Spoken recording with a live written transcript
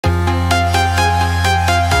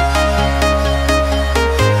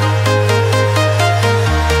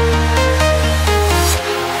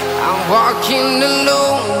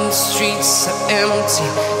so empty.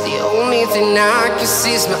 The only thing I can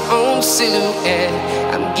see is my own silhouette.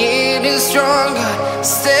 I'm getting stronger,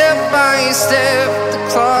 step by step. The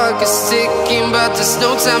clock is ticking, but there's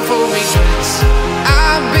no time for regrets.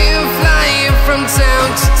 I've been flying from town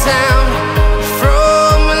to town,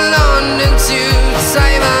 from London to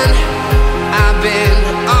Taiwan. I've been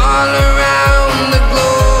all around the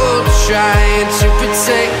globe, trying to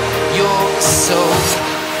protect your soul.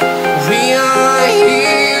 We are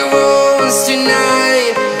heroes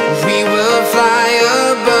tonight. We will fly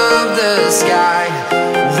above the sky.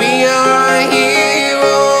 We are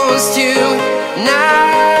heroes tonight.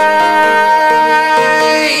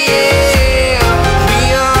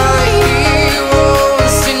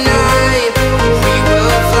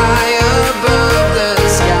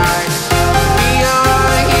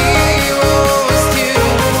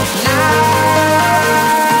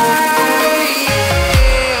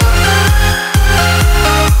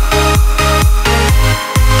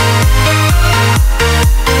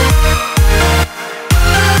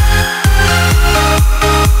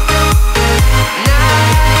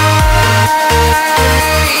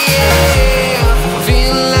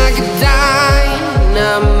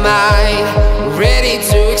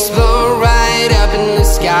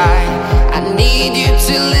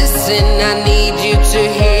 I need you to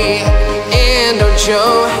hear, and don't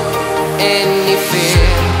show any fear.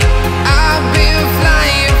 I've been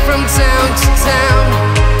flying from town to town,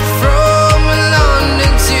 from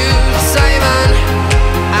London to Taiwan.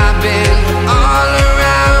 I've been all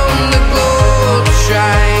around the globe,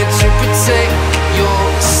 trying to protect your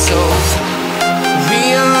soul.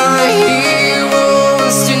 We are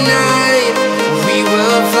heroes tonight. We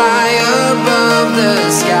will fly above the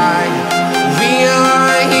sky. We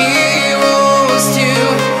are heroes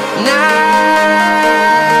tonight,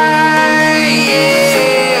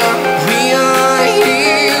 yeah. We are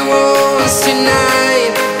heroes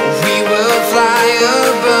tonight. We will fly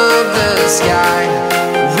above the sky.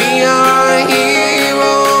 We are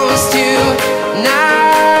heroes tonight,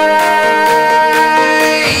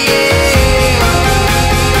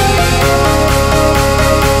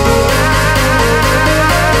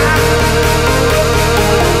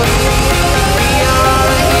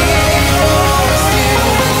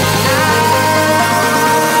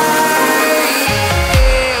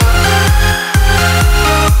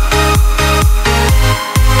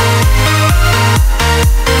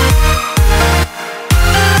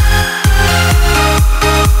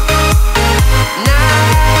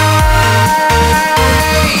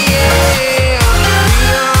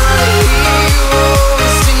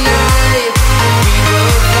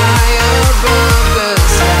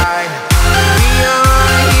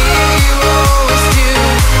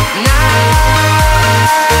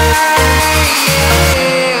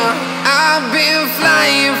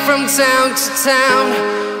 town to town,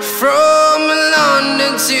 from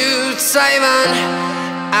London to Taiwan.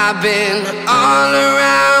 I've been all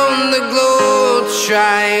around the globe,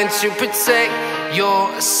 trying to protect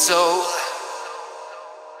your soul.